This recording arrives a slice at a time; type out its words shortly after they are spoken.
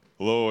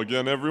Hello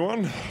again,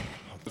 everyone.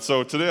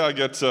 So today I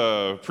get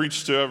to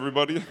preach to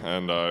everybody,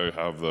 and I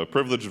have the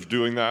privilege of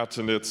doing that,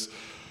 and it's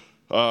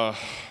a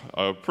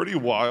pretty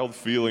wild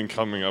feeling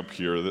coming up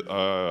here.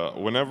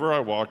 Whenever I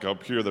walk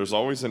up here, there's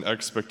always an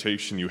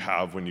expectation you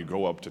have when you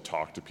go up to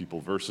talk to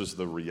people versus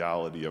the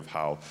reality of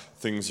how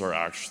things are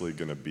actually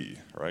going to be,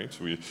 right?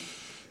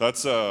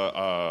 That's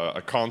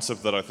a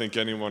concept that I think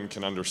anyone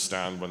can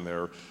understand when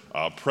they're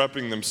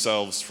prepping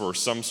themselves for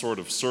some sort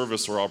of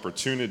service or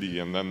opportunity,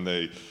 and then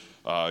they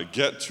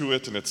get to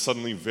it and it's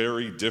suddenly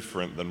very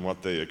different than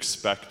what they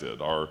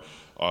expected.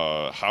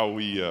 How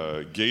we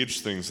gauge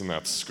things in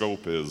that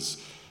scope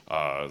is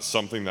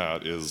something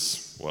that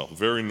is,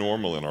 very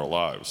normal in our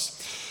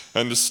lives.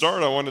 And to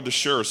start, I wanted to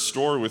share a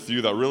story with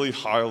you that really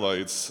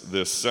highlights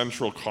this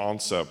central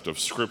concept of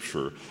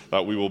Scripture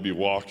that we will be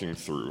walking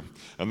through,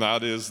 and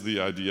that is the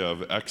idea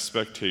of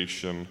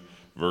expectation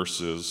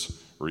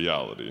versus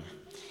reality.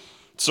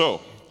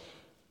 So,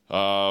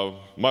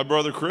 my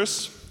brother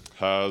Chris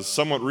has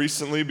somewhat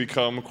recently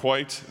become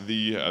quite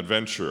the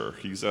adventurer.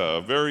 He's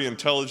a very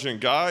intelligent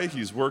guy.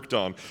 He's worked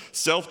on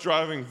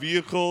self-driving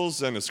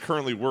vehicles and is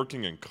currently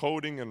working in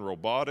coding and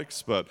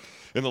robotics, but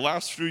in the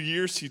last few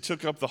years, he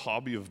took up the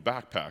hobby of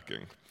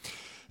backpacking.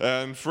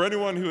 And for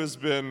anyone who has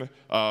been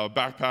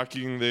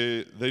backpacking,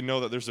 they know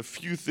that there's a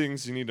few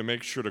things you need to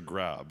make sure to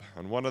grab.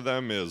 And one of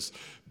them is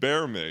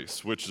bear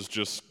mace, which is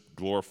just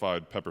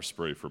glorified pepper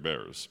spray for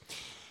bears.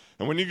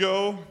 And when you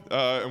go,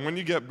 and when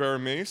you get bear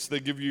mace,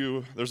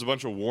 there's a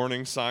bunch of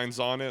warning signs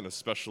on it, and a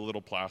special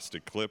little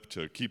plastic clip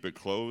to keep it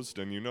closed.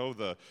 And you know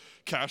the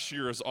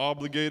cashier is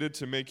obligated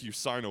to make you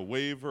sign a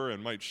waiver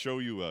and might show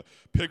you a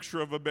picture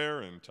of a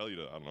bear and tell you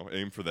to,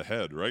 aim for the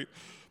head, right?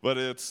 But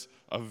it's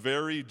a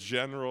very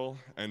general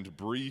and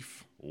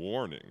brief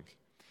warning.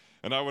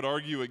 And I would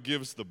argue it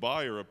gives the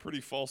buyer a pretty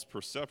false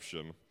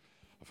perception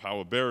of how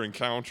a bear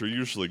encounter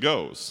usually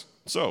goes.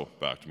 So,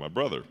 back to my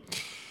brother.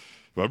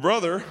 My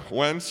brother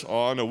went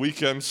on a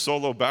weekend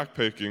solo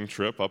backpacking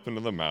trip up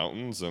into the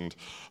mountains, and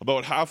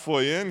about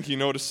halfway in, he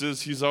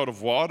notices he's out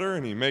of water,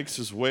 and he makes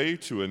his way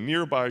to a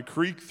nearby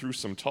creek through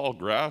some tall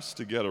grass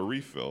to get a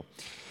refill.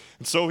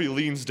 And so he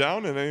leans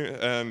down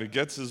and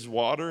gets his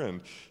water,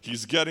 and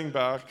he's getting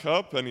back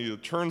up, and he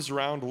turns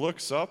around,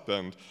 looks up,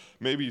 and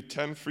maybe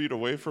 10 feet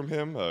away from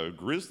him, a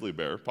grizzly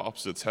bear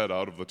pops its head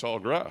out of the tall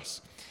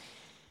grass.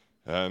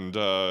 And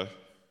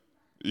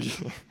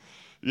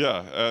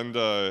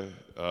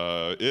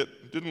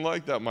it didn't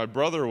like that my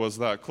brother was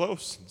that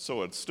close,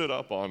 so it stood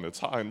up on its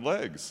hind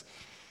legs.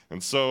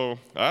 And so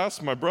I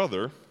asked my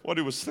brother what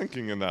he was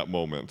thinking in that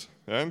moment,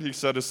 and he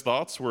said his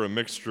thoughts were a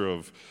mixture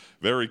of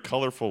very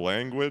colorful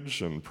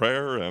language and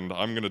prayer, and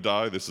I'm going to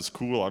die, this is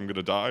cool, I'm going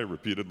to die,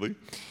 repeatedly.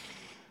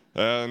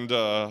 And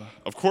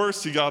of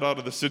course he got out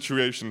of the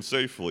situation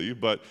safely,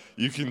 but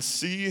you can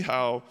see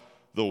how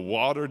the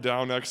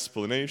watered-down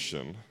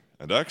explanation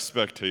and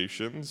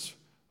expectations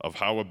of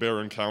how a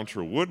bear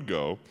encounter would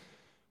go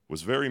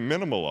was very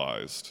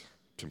minimalized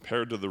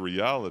compared to the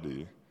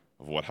reality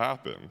of what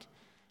happened.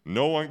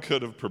 No one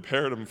could have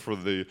prepared him for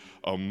the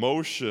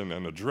emotion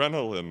and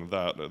adrenaline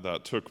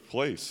that took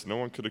place. No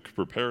one could have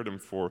prepared him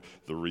for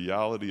the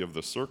reality of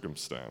the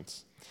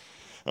circumstance.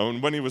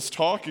 And when he was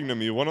talking to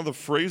me, one of the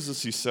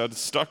phrases he said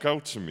stuck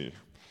out to me.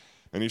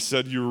 And he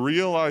said, "You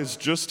realize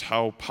just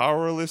how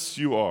powerless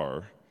you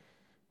are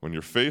when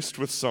you're faced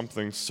with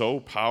something so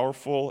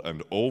powerful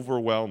and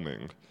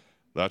overwhelming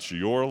that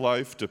your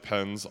life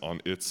depends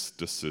on its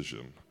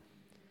decision."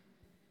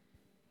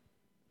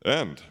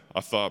 And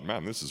I thought,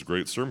 man, this is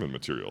great sermon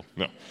material.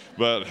 No,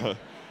 but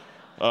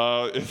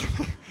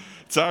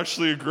it's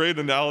actually a great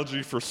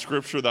analogy for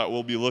Scripture that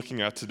we'll be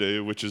looking at today,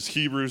 which is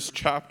Hebrews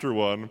chapter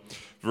 1,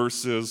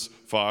 verses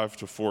 5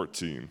 to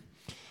 14.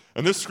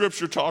 And this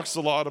Scripture talks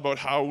a lot about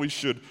how we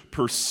should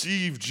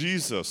perceive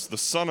Jesus, the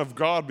Son of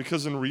God,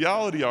 because in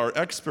reality, our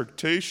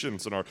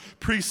expectations and our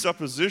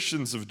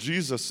presuppositions of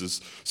Jesus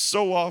is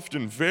so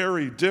often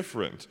very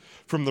different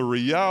from the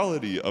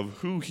reality of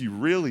who he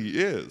really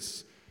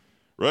is.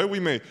 Right? We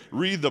may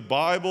read the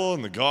Bible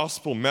and the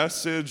gospel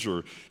message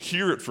or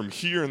hear it from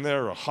here and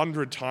there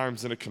 100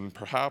 times, and it can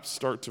perhaps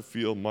start to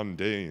feel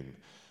mundane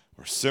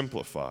or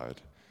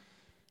simplified.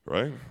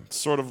 Right? It's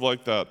sort of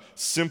like that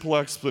simple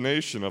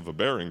explanation of a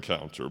bear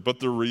encounter, but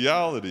the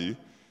reality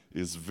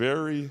is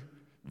very,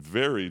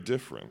 very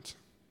different.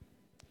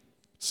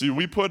 See,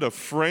 we put a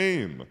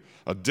frame,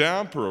 a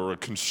damper, or a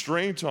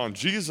constraint on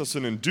Jesus,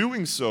 and in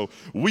doing so,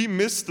 we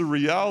miss the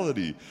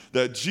reality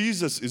that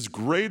Jesus is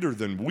greater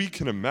than we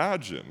can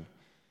imagine.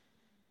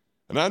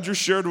 And Andrew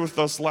shared with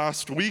us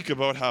last week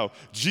about how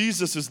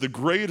Jesus is the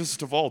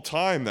greatest of all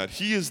time, that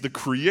he is the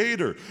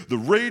creator, the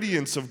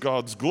radiance of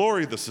God's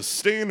glory, the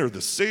sustainer, the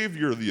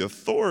savior, the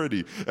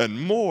authority,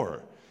 and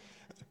more.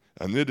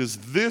 And it is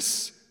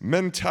this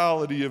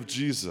mentality of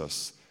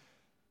Jesus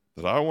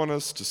that I want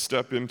us to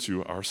step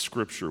into our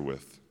scripture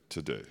with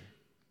today.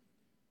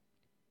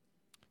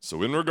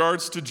 So in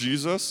regards to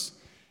Jesus,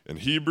 in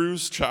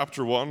Hebrews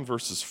chapter 1,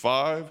 verses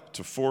 5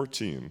 to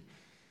 14,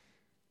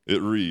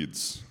 it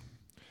reads,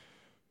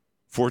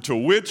 For to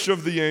which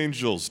of the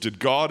angels did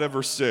God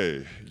ever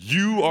say,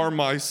 'You are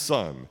my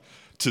son,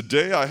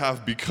 today I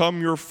have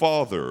become your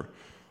father'?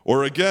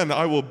 Or again,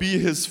 'I will be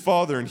his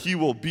father and he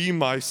will be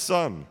my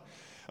son'?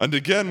 And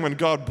again, when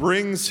God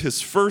brings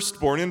his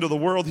firstborn into the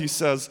world, he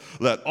says,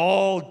 'Let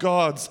all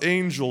God's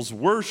angels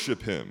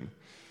worship him.'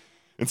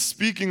 And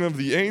speaking of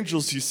the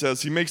angels, he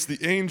says, he makes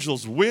the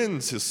angels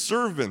winds, his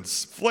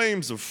servants,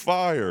 flames of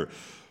fire.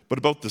 But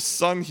about the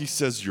Son, he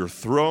says, 'Your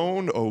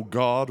throne, O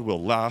God,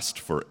 will last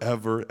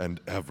forever and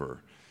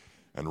ever,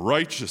 and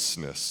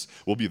righteousness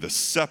will be the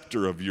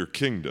scepter of your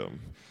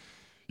kingdom.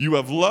 You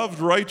have loved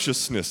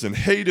righteousness and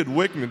hated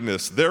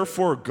wickedness.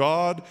 Therefore,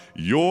 God,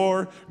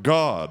 your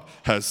God,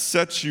 has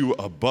set you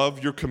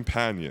above your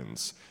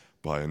companions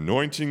by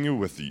anointing you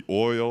with the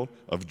oil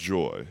of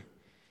joy.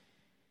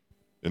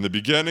 In the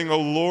beginning, O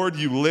Lord,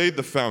 you laid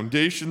the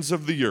foundations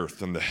of the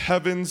earth, and the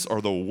heavens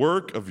are the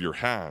work of your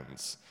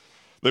hands.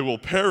 They will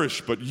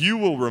perish, but you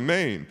will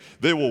remain.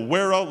 They will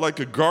wear out like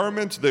a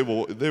garment. They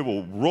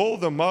will roll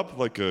them up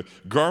like a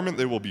garment.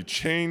 They will be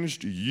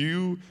changed.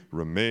 You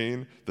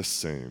remain the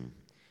same,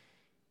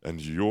 and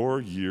your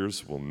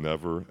years will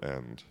never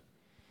end.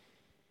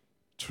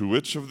 To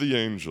which of the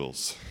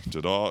angels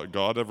did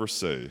God ever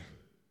say,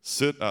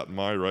 'Sit at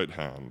my right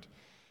hand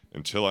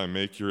until I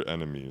make your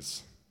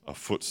enemies a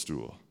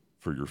footstool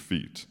for your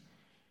feet'?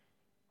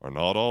 Are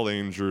not all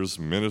angels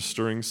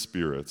ministering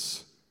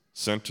spirits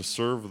sent to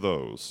serve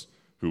those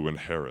who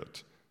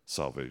inherit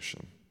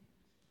salvation?"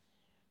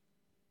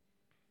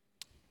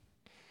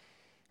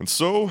 And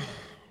so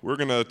we're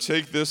going to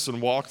take this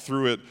and walk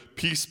through it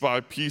piece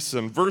by piece.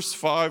 And verse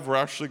 5, we're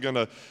actually going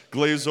to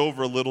glaze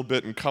over a little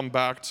bit and come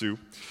back to.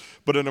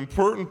 But an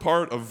important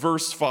part of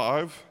verse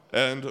 5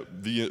 and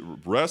the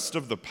rest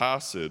of the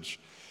passage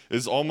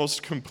is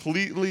almost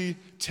completely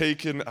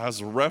taken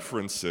as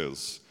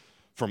references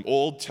from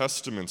Old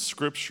Testament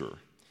scripture.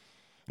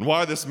 And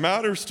why this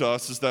matters to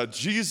us is that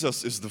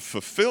Jesus is the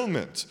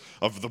fulfillment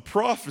of the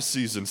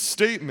prophecies and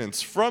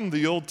statements from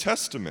the Old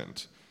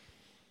Testament.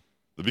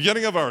 The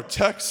beginning of our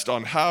text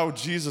on how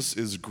Jesus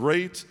is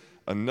great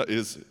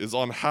is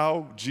on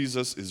how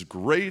Jesus is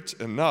great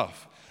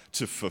enough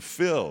to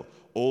fulfill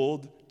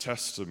Old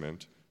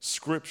Testament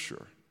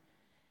scripture.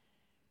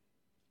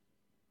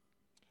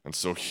 And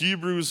so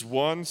Hebrews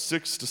 1,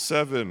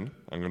 6-7,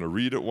 I'm going to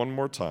read it one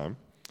more time.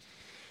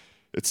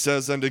 It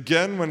says, "And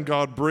again, when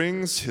God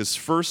brings his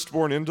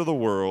firstborn into the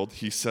world,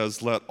 he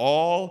says, 'Let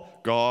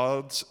all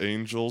God's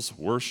angels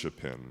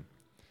worship him.'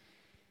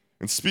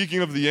 And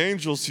speaking of the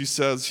angels, he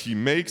says, 'He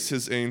makes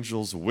his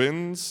angels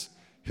winds,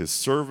 his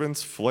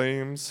servants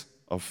flames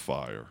of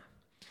fire.'"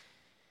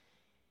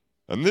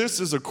 And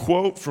this is a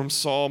quote from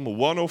Psalm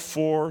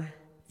 104,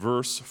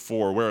 verse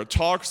 4, where it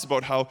talks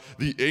about how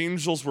the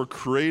angels were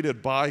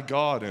created by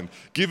God and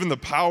given the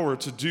power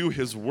to do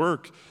his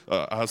work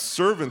as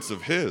servants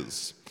of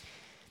his.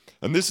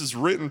 And this is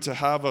written to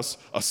have us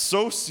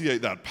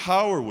associate that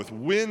power with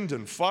wind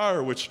and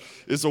fire, which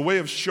is a way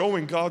of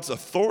showing God's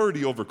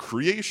authority over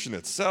creation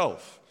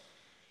itself.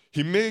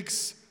 He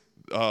makes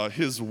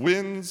his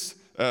winds,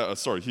 how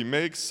did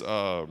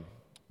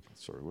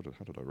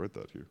I write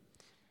that here?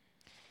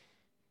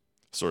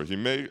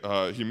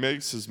 He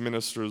makes his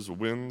ministers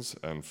winds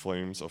and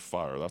flames of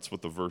fire. That's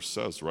what the verse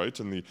says, right?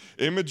 And the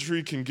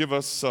imagery can give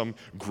us some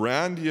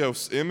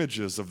grandiose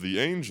images of the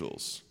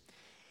angels.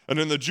 And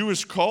in the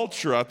Jewish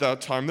culture at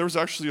that time, there was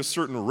actually a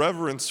certain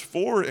reverence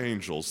for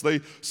angels.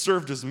 They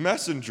served as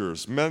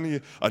messengers. Many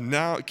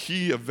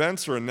key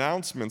events or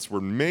announcements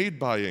were made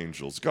by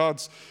angels.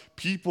 God's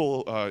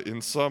people,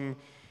 to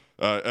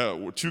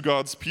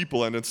God's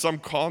people, and in some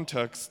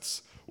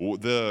contexts,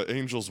 the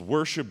angels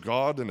worshiped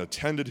God and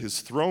attended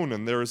his throne.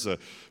 And there's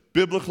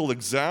biblical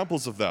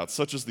examples of that,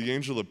 such as the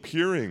angel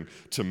appearing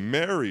to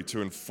Mary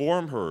to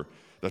inform her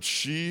that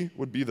she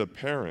would be the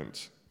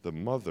parent, the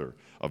mother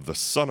of the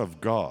Son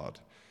of God.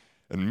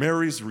 And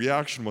Mary's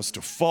reaction was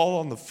to fall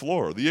on the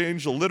floor. The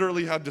angel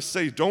literally had to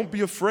say, "Don't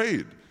be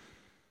afraid."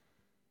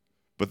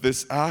 But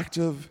this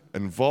active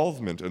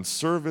involvement and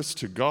service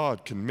to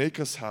God can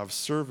make us have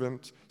certain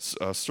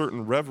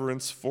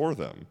reverence for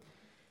them.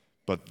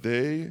 But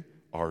they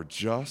are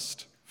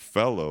just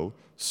fellow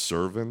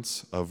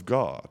servants of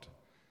God.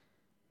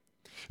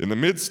 In the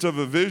midst of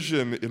a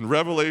vision in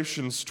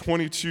Revelations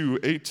 22,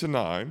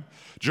 8-9,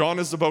 John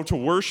is about to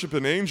worship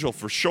an angel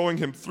for showing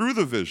him through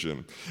the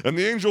vision. And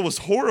the angel was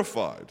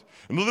horrified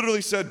and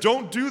literally said,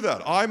 "Don't do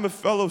that. I'm a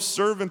fellow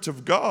servant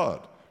of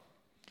God."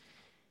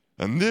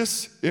 And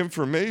this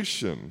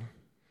information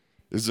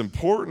is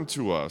important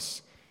to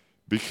us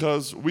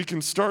because we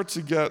can start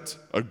to get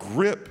a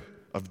grip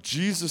of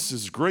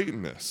Jesus'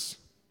 greatness.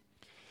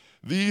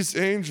 These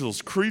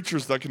angels,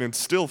 creatures that can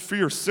instill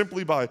fear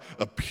simply by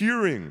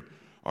appearing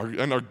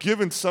and are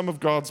given some of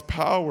God's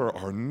power,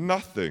 are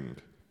nothing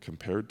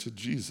compared to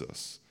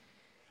Jesus,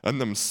 and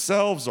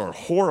themselves are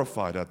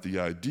horrified at the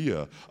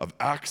idea of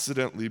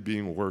accidentally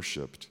being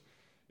worshiped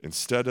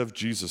instead of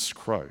Jesus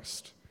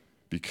Christ,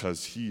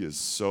 because he is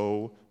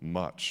so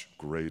much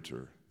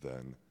greater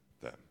than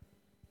them.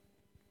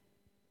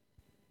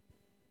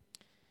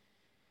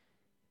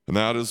 And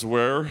that is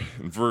where,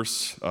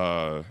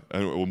 and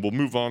we'll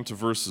move on to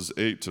verses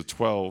 8 to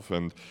 12,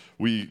 and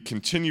we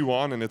continue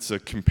on, and it's a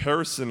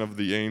comparison of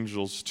the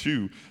angels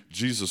to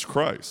Jesus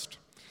Christ.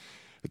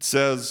 It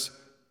says,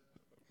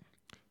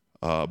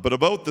 but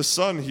about the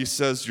Son, he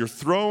says, your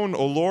throne,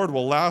 O Lord,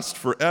 will last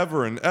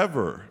forever and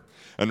ever,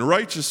 and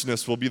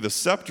righteousness will be the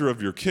scepter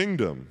of your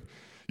kingdom.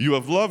 You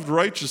have loved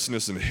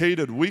righteousness and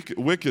hated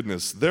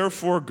wickedness.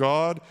 Therefore,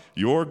 God,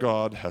 your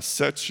God, has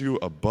set you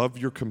above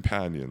your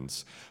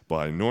companions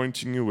by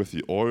anointing you with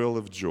the oil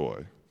of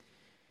joy.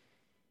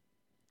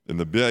 In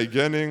the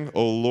beginning,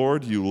 O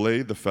Lord, you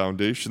laid the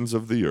foundations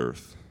of the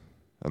earth,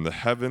 and the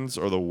heavens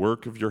are the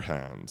work of your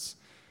hands.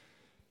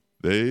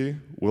 They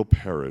will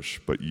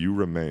perish, but you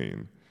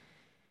remain.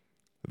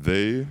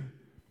 They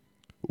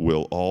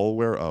will all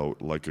wear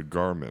out like a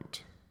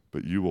garment,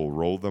 but you will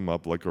roll them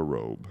up like a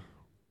robe.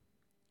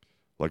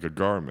 Like a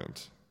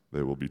garment,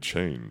 they will be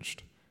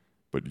changed,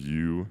 but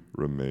you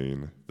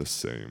remain the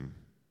same,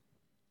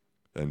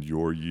 and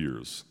your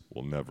years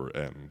will never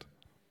end.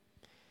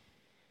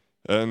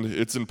 And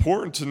it's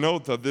important to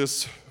note that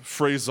this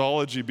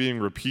phraseology being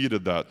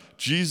repeated, that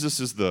Jesus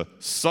is the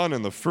Son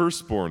and the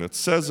firstborn. It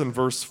says in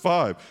verse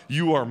 5,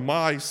 you are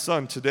my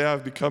Son, today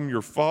I've become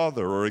your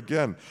Father. Or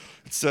again,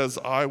 it says,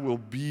 I will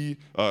be,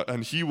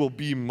 and he will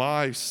be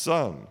my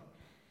Son.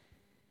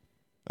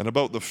 And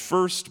about the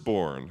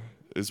firstborn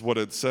is what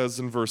it says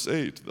in verse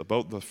 8,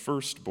 about the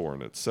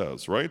firstborn, it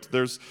says, right?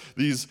 There's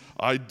these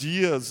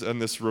ideas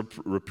and this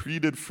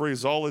repeated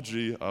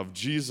phraseology of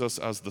Jesus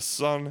as the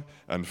Son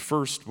and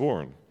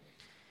firstborn.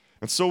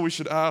 And so we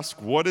should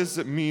ask, what does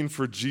it mean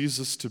for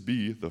Jesus to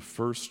be the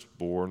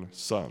firstborn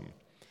Son?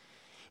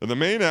 And the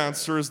main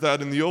answer is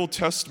that in the Old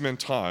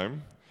Testament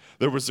time,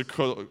 there was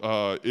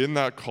in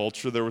that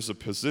culture, there was a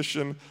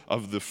position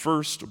of the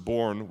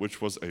firstborn,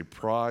 which was a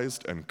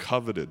prized and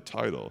coveted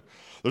title.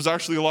 There's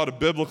actually a lot of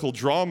biblical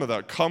drama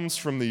that comes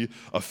from the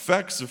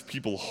effects of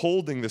people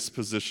holding this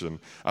position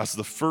as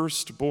the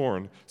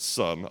firstborn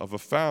son of a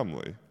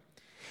family.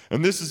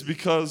 And this is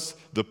because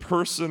the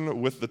person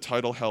with the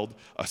title held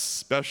a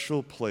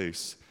special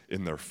place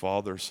in their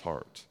father's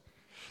heart.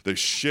 They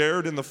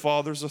shared in the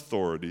father's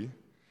authority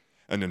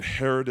and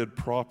inherited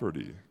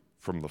property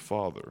from the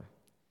father.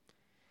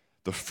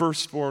 The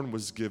firstborn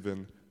was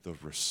given the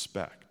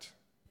respect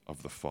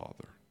of the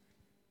father.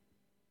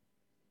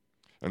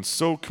 And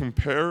so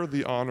compare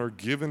the honor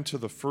given to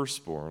the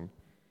firstborn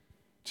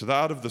to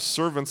that of the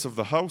servants of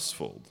the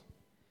household,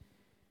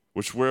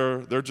 where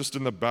they're just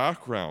in the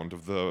background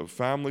of the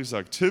family's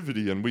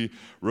activity. And we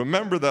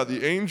remember that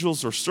the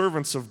angels are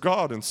servants of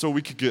God, and so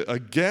we could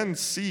again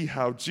see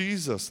how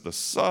Jesus, the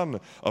Son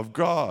of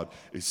God,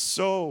 is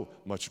so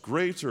much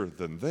greater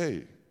than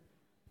they.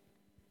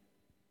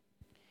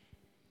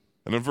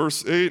 And in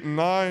verse 8 and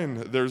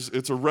 9,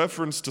 it's a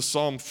reference to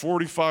Psalm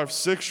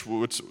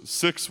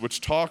 45:6,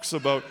 which talks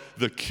about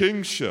the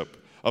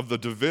kingship of the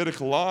Davidic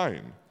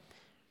line.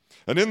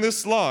 And in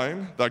this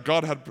line, that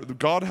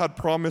God had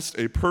promised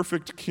a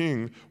perfect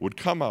king would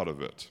come out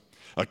of it,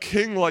 a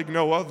king like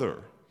no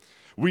other.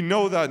 We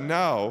know that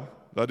now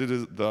that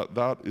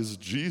that is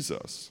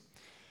Jesus.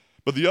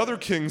 But the other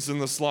kings in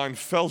this line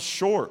fell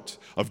short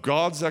of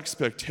God's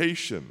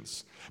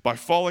expectations by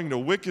falling to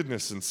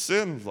wickedness and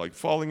sin, like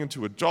falling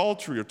into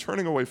adultery or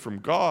turning away from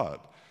God.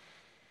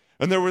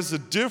 And there was a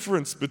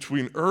difference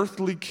between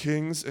earthly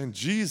kings and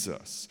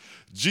Jesus.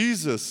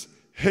 Jesus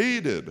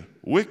hated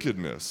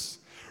wickedness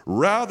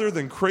rather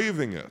than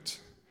craving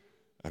it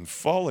and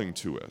falling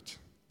to it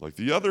like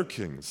the other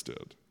kings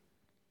did.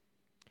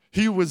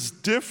 He was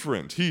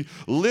different. He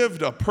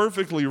lived a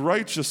perfectly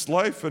righteous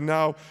life, and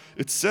now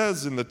it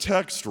says in the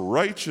text,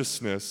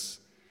 righteousness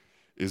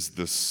is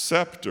the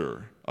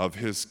scepter of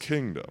his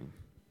kingdom.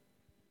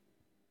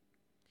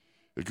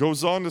 It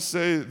goes on to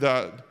say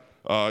that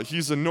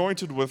he's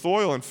anointed with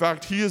oil. In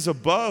fact, he is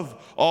above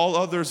all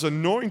others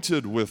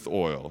anointed with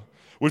oil,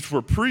 which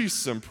were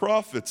priests and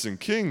prophets and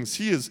kings.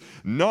 He is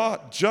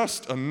not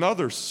just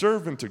another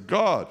servant to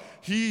God.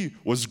 He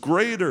was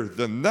greater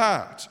than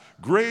that,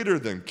 greater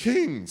than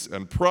kings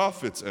and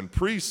prophets and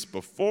priests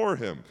before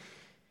him.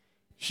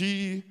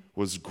 He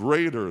was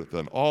greater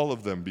than all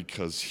of them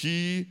because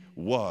he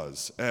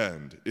was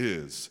and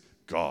is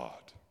God.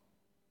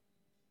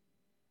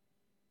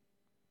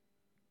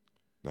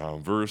 Now,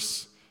 in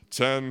verse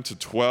 10 to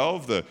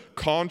 12, the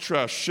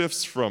contrast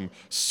shifts from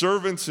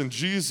servants in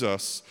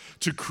Jesus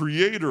to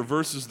creator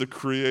versus the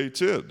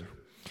created.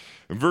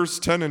 In verse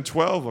 10 and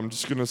 12, I'm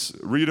just going to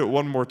read it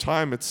one more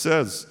time. It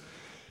says,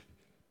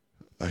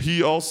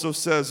 he also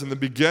says, in the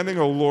beginning,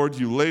 O Lord,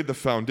 you laid the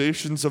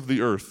foundations of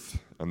the earth,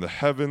 and the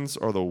heavens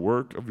are the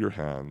work of your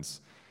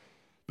hands.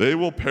 They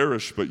will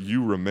perish, but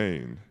you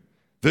remain.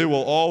 They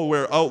will all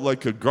wear out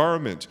like a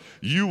garment.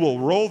 You will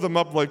roll them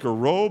up like a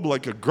robe,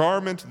 like a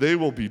garment. They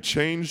will be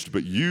changed,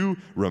 but you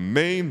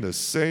remain the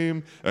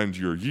same, and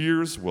your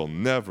years will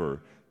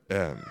never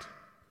end.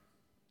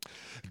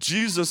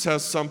 Jesus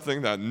has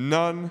something that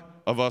none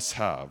of us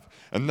have,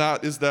 and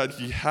that is that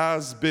he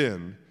has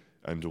been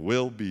and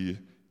will be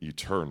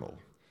eternal.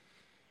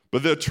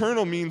 But the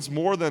eternal means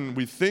more than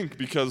we think,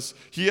 because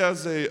he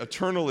has an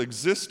eternal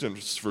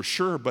existence for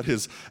sure, but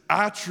his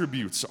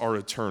attributes are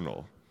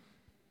eternal.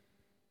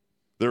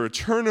 They're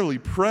eternally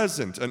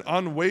present and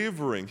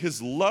unwavering.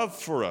 His love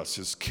for us,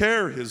 his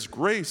care, his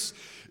grace,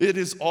 it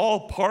is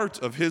all part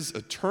of his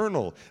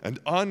eternal and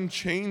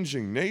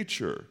unchanging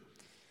nature.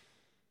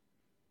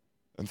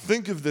 And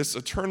think of this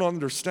eternal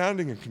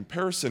understanding in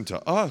comparison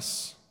to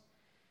us.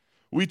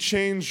 We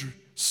change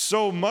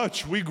so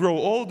much. We grow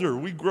older.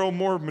 We grow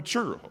more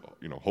mature,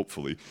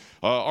 hopefully.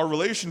 Our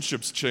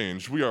relationships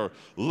change. We are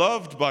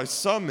loved by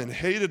some and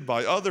hated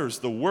by others.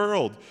 The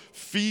world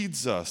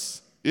feeds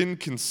us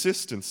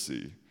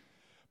inconsistency.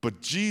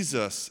 But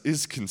Jesus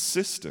is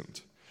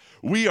consistent.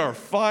 We are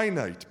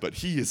finite, but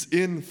he is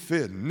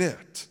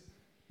infinite.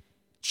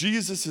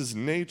 Jesus'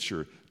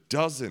 nature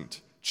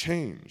doesn't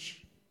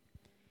change.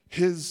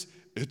 His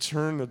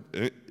eternality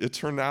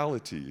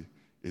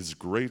is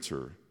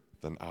greater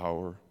than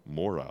our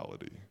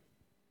morality.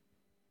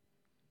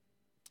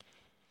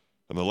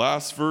 And the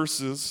last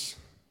verses,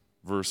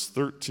 verse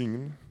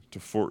 13 to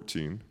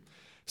 14,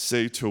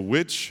 say, "To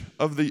which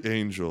of the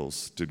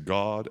angels did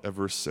God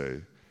ever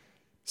say,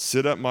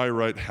 'Sit at my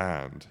right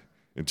hand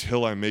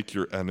until I make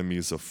your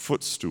enemies a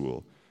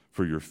footstool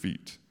for your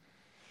feet'?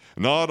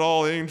 Not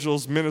all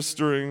angels,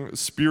 ministering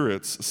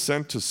spirits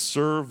sent to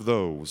serve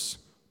those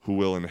who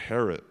will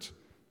inherit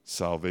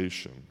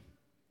salvation."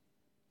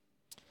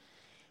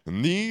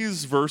 And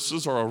these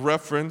verses are a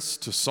reference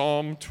to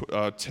Psalm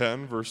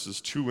 10, verses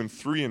 2 and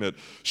 3, and it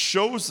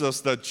shows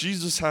us that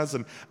Jesus has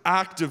an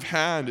active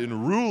hand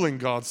in ruling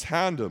God's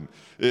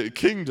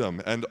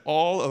kingdom, and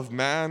all of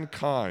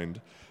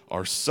mankind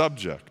are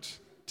subject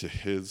to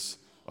his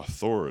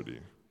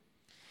authority.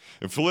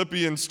 In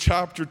Philippians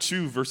chapter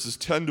 2, verses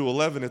 10 to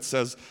 11, it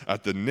says,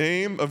 "At the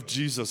name of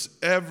Jesus,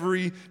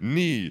 every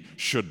knee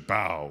should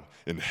bow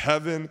in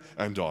heaven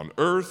and on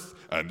earth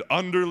and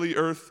under the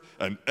earth,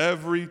 and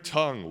every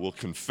tongue will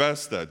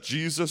confess that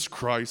Jesus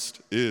Christ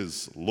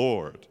is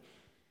Lord."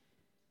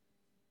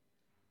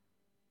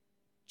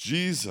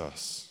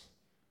 Jesus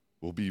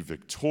will be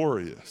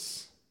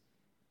victorious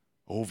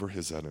over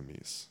his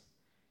enemies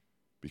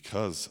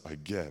because,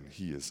 again,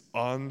 he is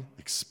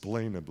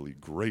unexplainably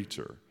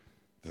greater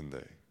than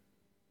they.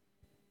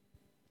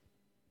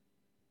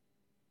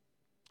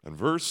 And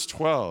verse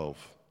 12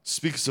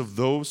 speaks of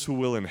those who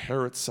will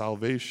inherit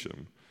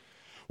salvation.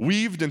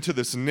 Weaved into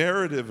this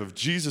narrative of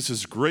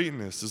Jesus'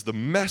 greatness is the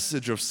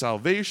message of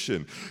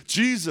salvation.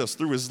 Jesus,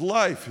 through his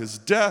life, his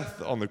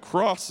death on the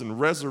cross and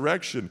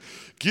resurrection,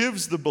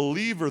 gives the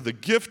believer the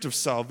gift of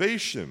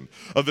salvation,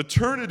 of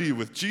eternity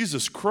with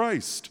Jesus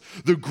Christ,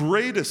 the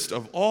greatest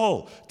of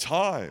all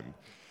time.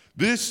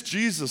 This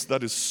Jesus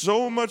that is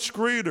so much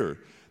greater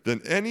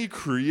than any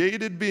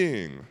created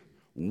being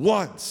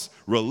wants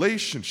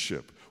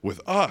relationship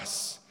with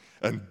us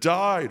and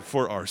died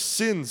for our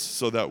sins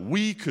so that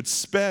we could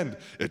spend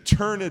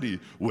eternity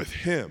with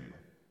him.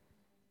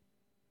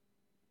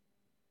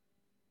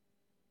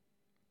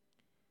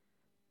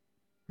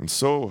 And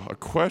so, a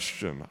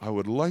question I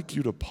would like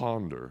you to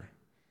ponder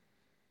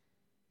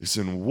is,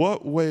 in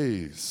what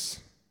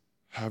ways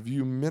have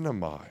you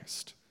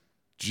minimized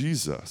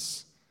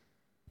Jesus?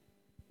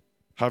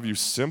 Have you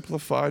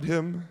simplified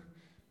him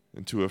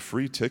into a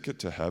free ticket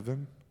to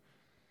heaven?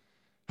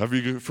 Have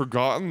you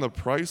forgotten the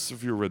price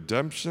of your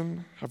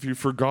redemption? Have you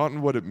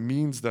forgotten what it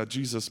means that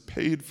Jesus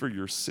paid for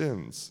your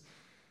sins?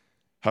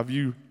 Have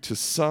you, to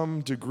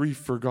some degree,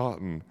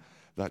 forgotten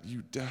that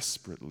you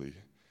desperately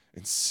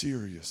and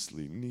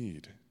seriously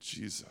need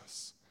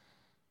Jesus?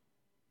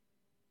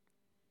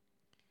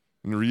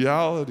 In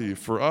reality,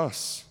 for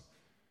us,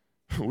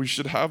 we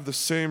should have the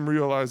same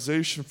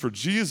realization for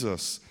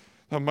Jesus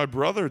that my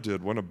brother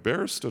did when a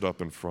bear stood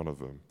up in front of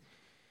him,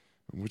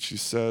 in which he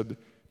said,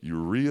 "You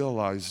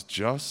realize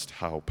just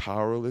how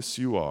powerless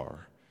you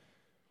are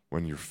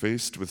when you're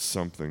faced with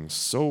something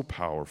so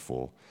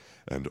powerful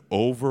and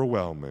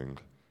overwhelming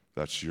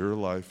that your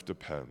life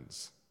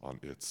depends on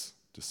its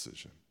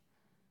decision."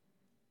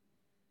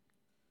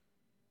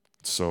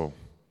 So,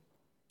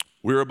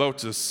 we're about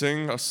to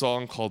sing a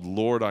song called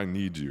 "Lord, I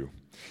Need You."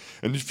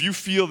 And if you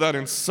feel that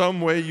in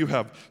some way you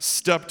have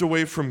stepped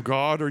away from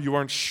God, or you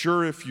aren't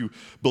sure if you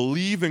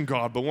believe in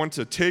God but want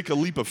to take a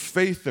leap of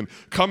faith and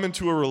come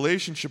into a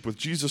relationship with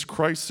Jesus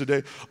Christ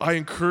today, I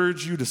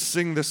encourage you to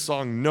sing this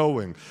song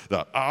knowing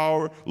that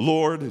our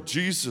Lord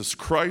Jesus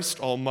Christ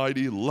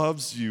Almighty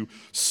loves you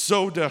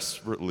so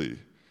desperately,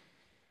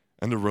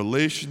 and a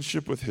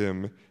relationship with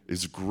him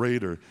is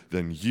greater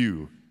than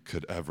you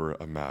could ever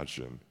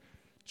imagine,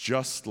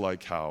 just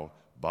like how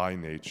by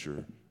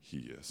nature he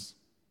is.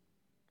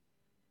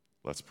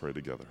 Let's pray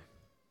together.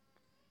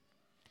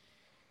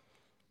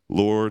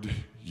 Lord,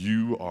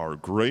 you are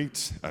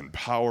great and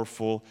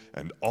powerful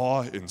and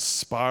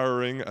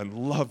awe-inspiring and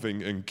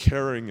loving and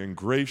caring and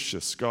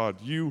gracious.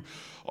 God, you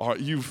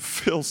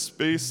fill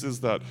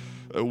spaces that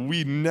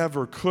we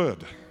never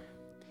could.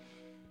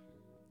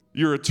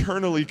 You're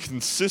eternally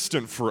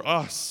consistent for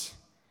us,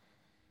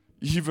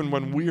 even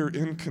when we are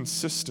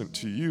inconsistent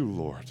to you,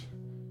 Lord.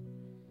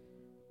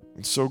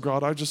 And so,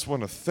 God, I just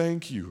want to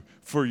thank you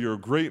for your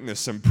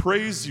greatness and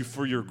praise you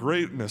for your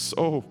greatness,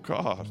 oh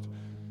God.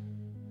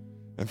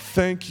 And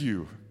thank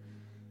you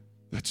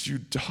that you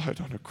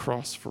died on a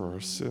cross for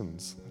our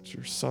sins, that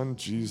your son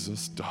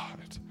Jesus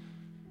died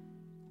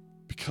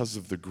because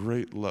of the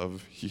great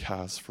love he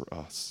has for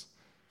us.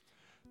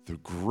 The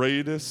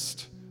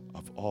greatest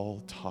of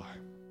all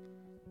time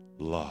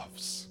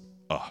loves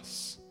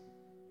us.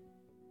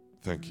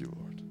 Thank you,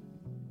 Lord.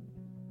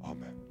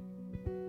 Amen.